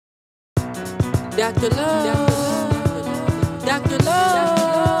Dr. Love, Dr.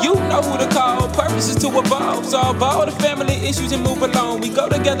 Love. You know who to call. Purpose is to evolve, solve all the family issues and move along. We go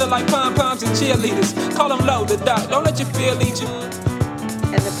together like pom-poms and cheerleaders. Call them low, the doc. Don't let your fear lead you.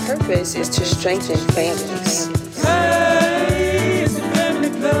 And the purpose is to strengthen families. Hey, it's a family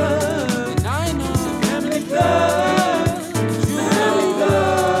club. I know. It's a family club.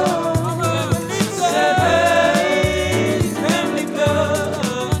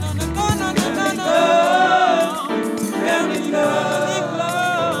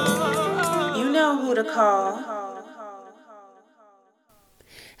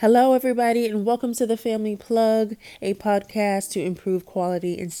 Hello, everybody, and welcome to the Family Plug, a podcast to improve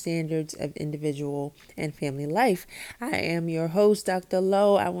quality and standards of individual and family life. I am your host, Dr.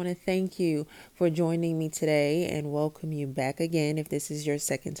 Lowe. I want to thank you for joining me today and welcome you back again if this is your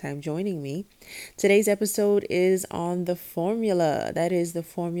second time joining me. Today's episode is on the formula. That is the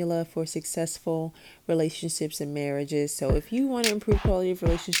formula for successful relationships and marriages. So if you want to improve quality of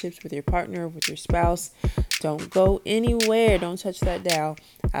relationships with your partner, with your spouse, don't go anywhere. Don't touch that dial.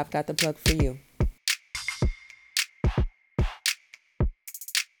 I've got the plug for you.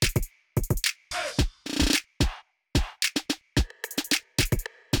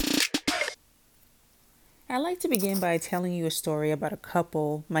 I'd like to begin by telling you a story about a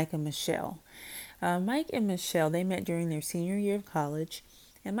couple, Mike and Michelle. Mike and Michelle, they met during their senior year of college,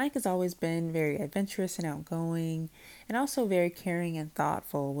 and Mike has always been very adventurous and outgoing, and also very caring and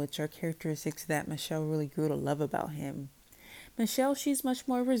thoughtful, which are characteristics that Michelle really grew to love about him. Michelle, she's much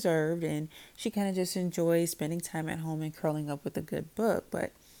more reserved and she kind of just enjoys spending time at home and curling up with a good book,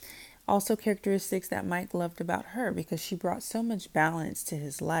 but also characteristics that Mike loved about her because she brought so much balance to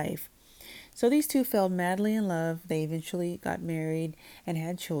his life. So these two fell madly in love. They eventually got married and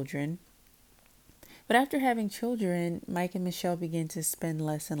had children. But after having children, Mike and Michelle began to spend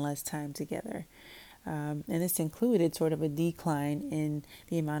less and less time together. And this included sort of a decline in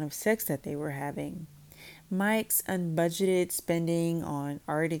the amount of sex that they were having. Mike's unbudgeted spending on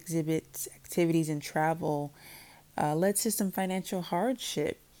art exhibits, activities, and travel led to some financial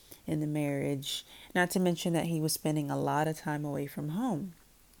hardship in the marriage, not to mention that he was spending a lot of time away from home.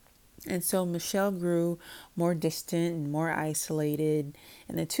 And so Michelle grew more distant and more isolated,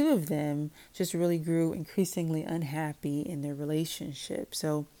 and the two of them just really grew increasingly unhappy in their relationship.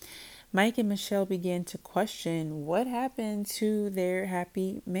 So Mike and Michelle began to question what happened to their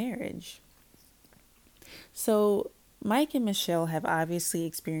happy marriage. So Mike and Michelle have obviously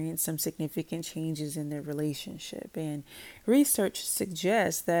experienced some significant changes in their relationship, and research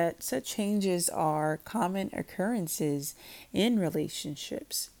suggests that such changes are common occurrences in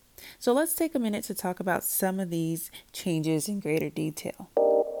relationships. So let's take a minute to talk about some of these changes in greater detail.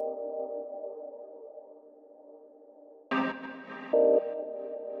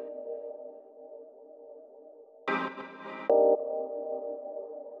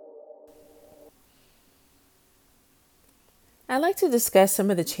 I'd like to discuss some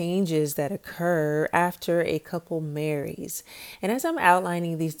of the changes that occur after a couple marries. And as I'm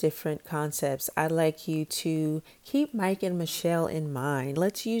outlining these different concepts, I'd like you to keep Mike and Michelle in mind.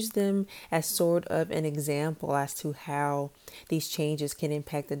 Let's use them as sort of an example as to how these changes can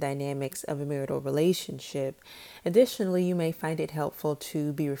impact the dynamics of a marital relationship. Additionally, you may find it helpful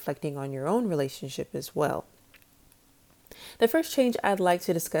to be reflecting on your own relationship as well. The first change I'd like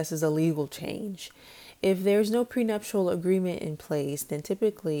to discuss is a legal change. If there's no prenuptial agreement in place, then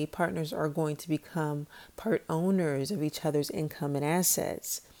typically partners are going to become part owners of each other's income and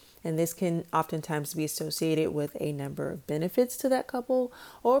assets. And this can oftentimes be associated with a number of benefits to that couple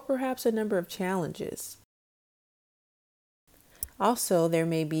or perhaps a number of challenges. Also, there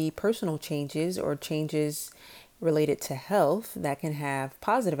may be personal changes or changes related to health that can have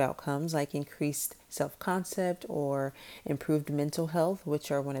positive outcomes like increased self-concept or improved mental health,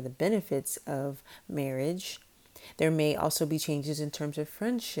 which are one of the benefits of marriage. There may also be changes in terms of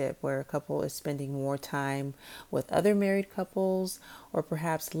friendship where a couple is spending more time with other married couples or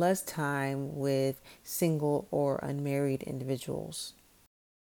perhaps less time with single or unmarried individuals.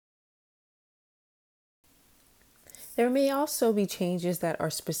 There may also be changes that are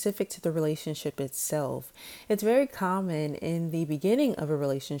specific to the relationship itself. It's very common in the beginning of a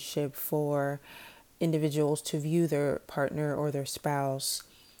relationship for individuals to view their partner or their spouse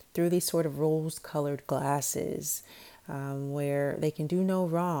through these sort of rose-colored glasses, where they can do no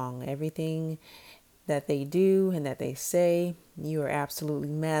wrong. Everything that they do and that they say, you are absolutely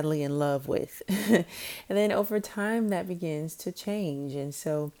madly in love with. And then over time, that begins to change. And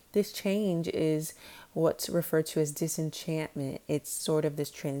so this change is what's referred to as disenchantment. It's sort of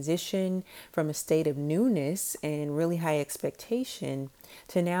this transition from a state of newness and really high expectation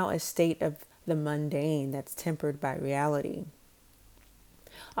to now a state of the mundane that's tempered by reality.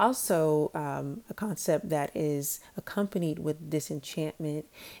 Also, a concept that is accompanied with disenchantment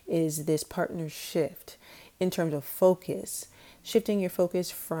is this partner shift in terms of focus, shifting your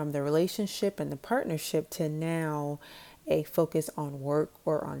focus from the relationship and the partnership to now a focus on work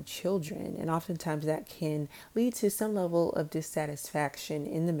or on children. And oftentimes that can lead to some level of dissatisfaction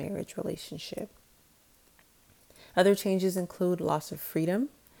in the marriage relationship. Other changes include loss of freedom,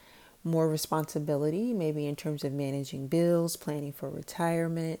 more responsibility, maybe in terms of managing bills, planning for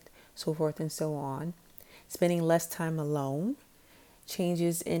retirement, so forth and so on. Spending less time alone,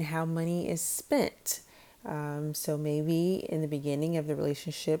 changes in how money is spent. So maybe in the beginning of the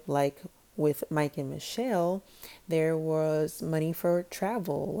relationship, like with Mike and Michelle, there was money for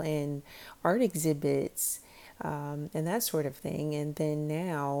travel and art exhibits and that sort of thing. And then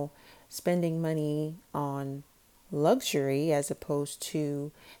now spending money on luxury as opposed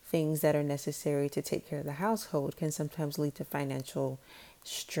to things that are necessary to take care of the household can sometimes lead to financial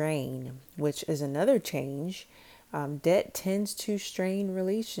strain, which is another change. Debt tends to strain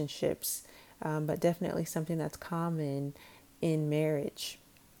relationships, but definitely something that's common in marriage.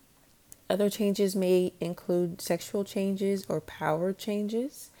 Other changes may include sexual changes or power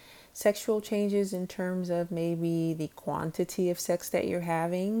changes. Sexual changes in terms of maybe the quantity of sex that you're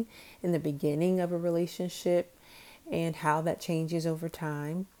having in the beginning of a relationship and how that changes over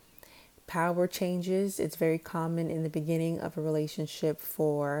time. Power changes. It's very common in the beginning of a relationship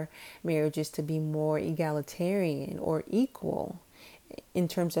for marriages to be more egalitarian or equal in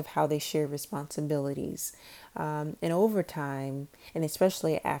terms of how they share responsibilities. And over time, and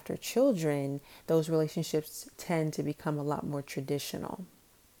especially after children, those relationships tend to become a lot more traditional.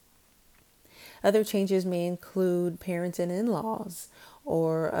 Other changes may include parents and in-laws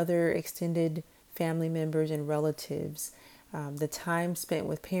or other extended family members and relatives. The time spent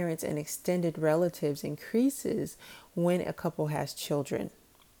with parents and extended relatives increases when a couple has children.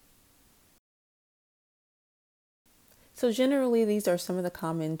 So generally, these are some of the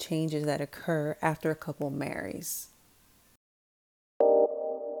common changes that occur after a couple marries.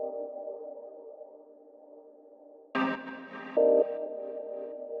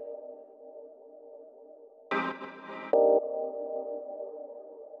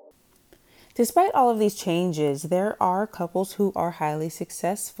 Despite all of these changes, there are couples who are highly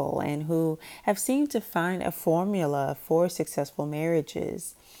successful and who have seemed to find a formula for successful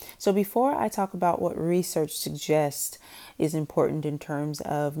marriages. So before I talk about what research suggests is important in terms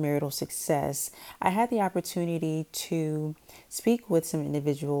of marital success, I had the opportunity to speak with some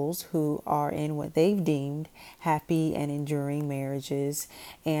individuals who are in what they've deemed happy and enduring marriages.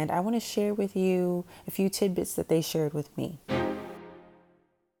 And I want to share with you a few tidbits that they shared with me.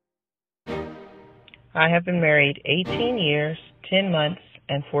 I have been married 18 years, 10 months,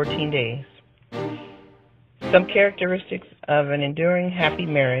 and 14 days. Some characteristics of an enduring happy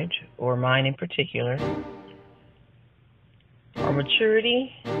marriage, or mine in particular, are maturity,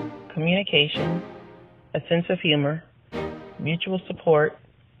 communication, a sense of humor, mutual support,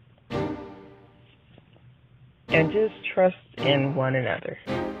 and just trust in one another.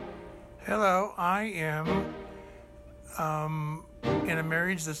 Hello, I am in a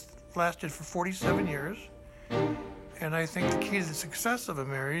marriage that's lasted for 47 years, and I think the key to the success of a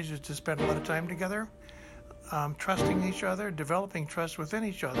marriage is to spend a lot of time together, trusting each other, developing trust within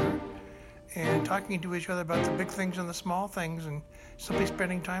each other, and talking to each other about the big things and the small things, and simply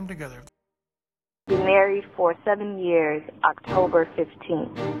spending time together. Been married for 7 years, October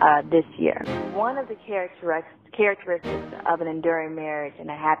 15th, this year. One of the characteristics of an enduring marriage and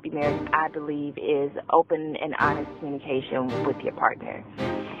a happy marriage, I believe, is open and honest communication with your partner.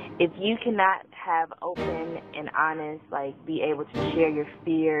 If you cannot have open and honest, be able to share your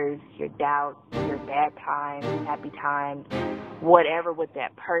fears, your doubts, your bad times, happy times, whatever with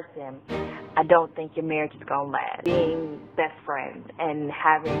that person, I don't think your marriage is going to last. Being best friends and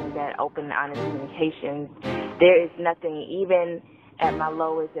having that open and honest communication, there is nothing, even at my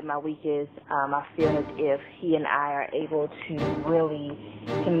lowest and my weakest, I feel as if he and I are able to really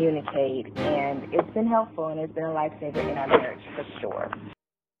communicate, and it's been helpful and it's been a lifesaver in our marriage for sure.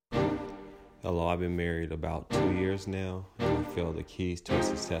 Hello, I've been married about 2 years now, and I feel the keys to a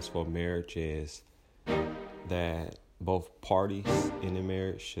successful marriage is that both parties in the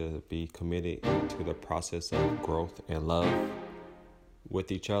marriage should be committed to the process of growth and love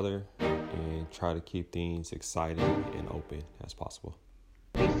with each other and try to keep things exciting and open as possible.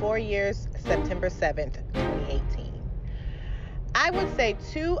 4 years, September 7th, 2018. I would say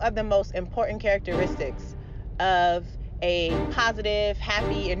two of the most important characteristics of a positive,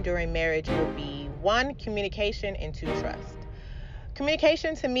 happy, enduring marriage would be 1, communication, and 2, trust.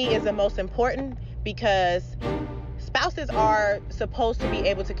 Communication to me is the most important because spouses are supposed to be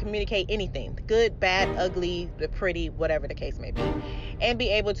able to communicate anything, good, bad, ugly, the pretty, whatever the case may be, and be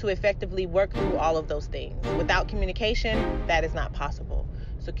able to effectively work through all of those things. Without communication, that is not possible.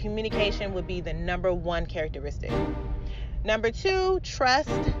 So communication would be the number one characteristic. Number two, trust.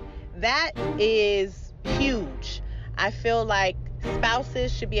 That is huge. I feel like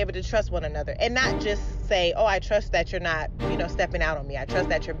spouses should be able to trust one another and not just say, oh, I trust that you're not, stepping out on me. I trust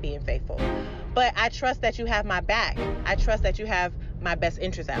that you're being faithful. But I trust that you have my back. I trust that you have my best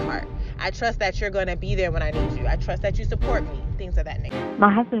interest at heart. I trust that you're going to be there when I need you. I trust that you support me, things of that nature.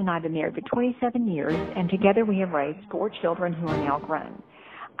 My husband and I have been married for 27 years, and together we have raised 4 children who are now grown.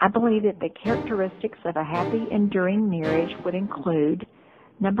 I believe that the characteristics of a happy, enduring marriage would include,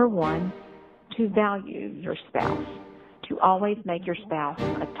 number 1, to value your spouse, to always make your spouse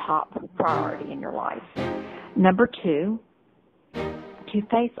a top priority in your life. Number 2, to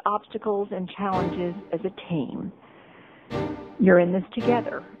face obstacles and challenges as a team. You're in this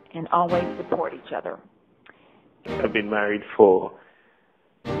together and always support each other. I've been married for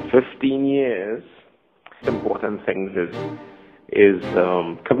 15 years. Important things is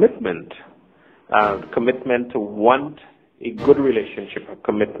commitment. Commitment to want a good relationship, a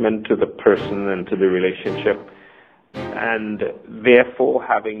commitment to the person and to the relationship, and therefore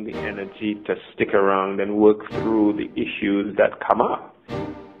having the energy to stick around and work through the issues that come up.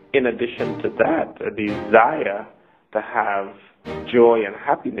 In addition to that, a desire to have joy and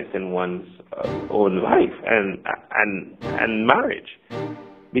happiness in one's own life and marriage.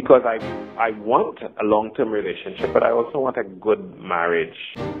 Because I want a long-term relationship, but I also want a good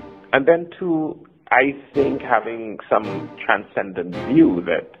marriage. And then two, I think having some transcendent view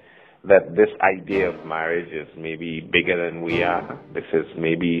that this idea of marriage is maybe bigger than we are. This is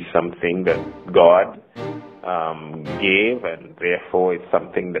maybe something that God gave, and therefore it's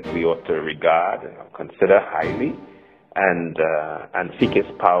something that we ought to regard and consider highly, and seek His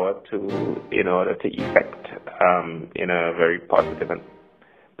power in order to effect in a very positive and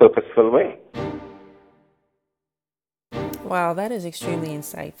purposeful way. Wow, that is extremely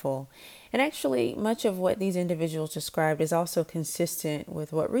insightful. And actually, much of what these individuals described is also consistent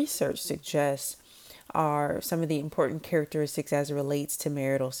with what research suggests are some of the important characteristics as it relates to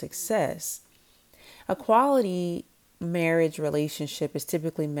marital success. A quality marriage relationship is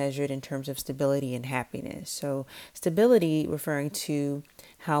typically measured in terms of stability and happiness. So stability referring to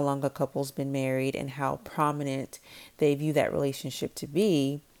how long a couple's been married and how prominent they view that relationship to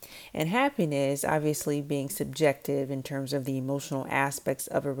be. And happiness obviously being subjective in terms of the emotional aspects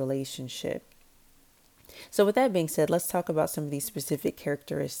of a relationship. So with that being said, let's talk about some of these specific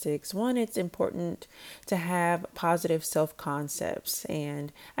characteristics. One, it's important to have positive self-concepts.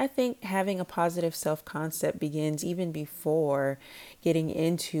 And I think having a positive self-concept begins even before getting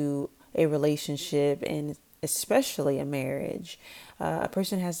into a relationship and especially a marriage. A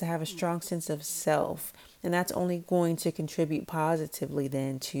person has to have a strong sense of self, and that's only going to contribute positively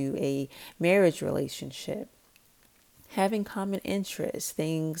then to a marriage relationship. Having common interests,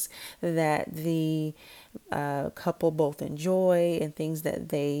 things that the couple both enjoy and things that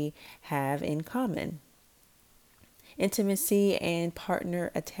they have in common. Intimacy and partner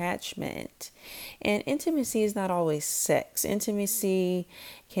attachment. And intimacy is not always sex. Intimacy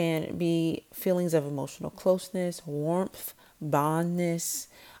can be feelings of emotional closeness, warmth, bondness.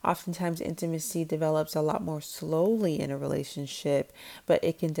 Oftentimes intimacy develops a lot more slowly in a relationship, but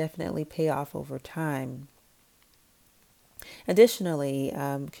it can definitely pay off over time. Additionally,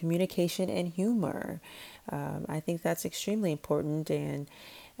 communication and humor. I think that's extremely important, and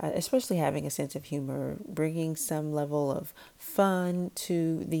especially having a sense of humor, bringing some level of fun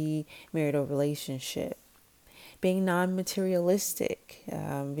to the marital relationship. Being non-materialistic,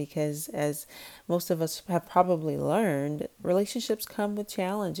 because as most of us have probably learned, relationships come with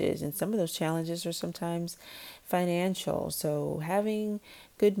challenges, and some of those challenges are sometimes financial. So having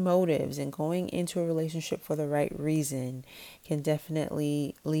good motives and going into a relationship for the right reason can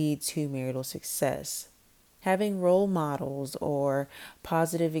definitely lead to marital success. Having role models or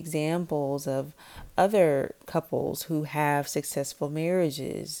positive examples of other couples who have successful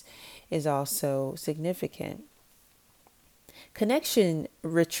marriages is also significant. Connection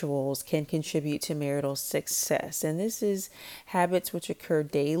rituals can contribute to marital success, and this is habits which occur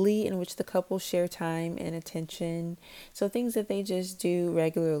daily in which the couple share time and attention. So things that they just do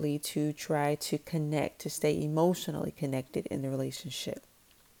regularly to try to connect, to stay emotionally connected in the relationship.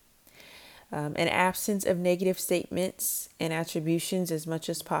 An absence of negative statements and attributions as much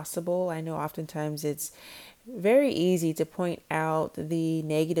as possible. I know oftentimes it's very easy to point out the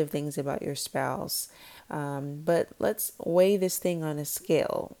negative things about your spouse. But let's weigh this thing on a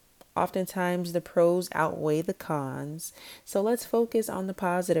scale. Oftentimes, the pros outweigh the cons. So let's focus on the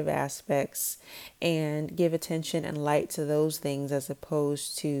positive aspects and give attention and light to those things as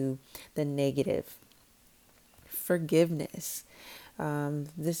opposed to the negative. Forgiveness.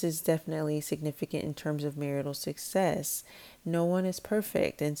 This is definitely significant in terms of marital success. No one is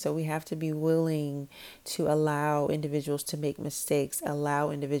perfect, and so we have to be willing to allow individuals to make mistakes, allow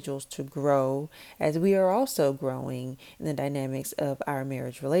individuals to grow as we are also growing in the dynamics of our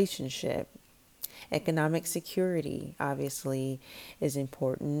marriage relationship. Economic security obviously is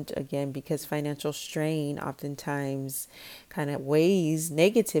important, again, because financial strain oftentimes kind of weighs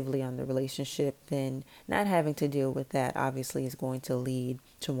negatively on the relationship. Then not having to deal with that obviously is going to lead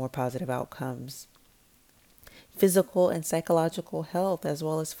to more positive outcomes. Physical and psychological health, as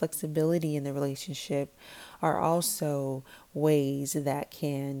well as flexibility in the relationship, are also ways that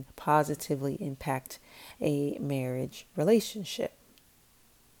can positively impact a marriage relationship.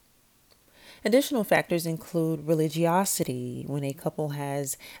 Additional factors include religiosity. When a couple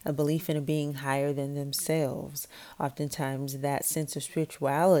has a belief in a being higher than themselves, oftentimes that sense of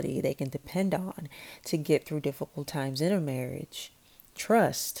spirituality they can depend on to get through difficult times in a marriage.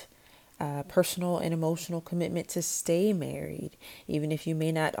 Trust. Personal and emotional commitment to stay married. Even if you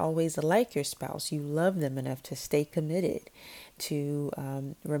may not always like your spouse, you love them enough to stay committed, to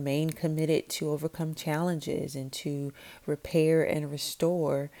remain committed, to overcome challenges, and to repair and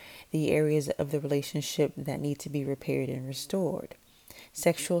restore the areas of the relationship that need to be repaired and restored.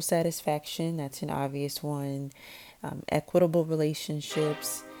 Sexual satisfaction, that's an obvious one. Equitable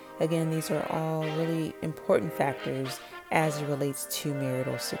relationships. Again, these are all really important factors as it relates to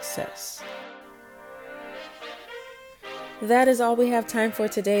marital success. That is all we have time for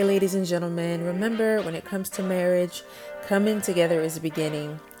today, ladies and gentlemen. Remember, when it comes to marriage, coming together is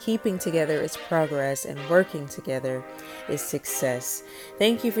beginning, keeping together is progress, and working together is success.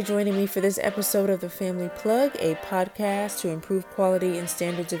 Thank you for joining me for this episode of The Family Plug, a podcast to improve quality and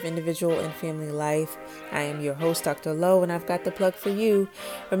standards of individual and family life. I am your host, Dr. Lowe, and I've got the plug for you.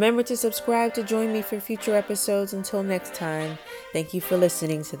 Remember to subscribe to join me for future episodes. Until next time, thank you for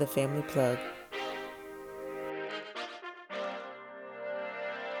listening to The Family Plug.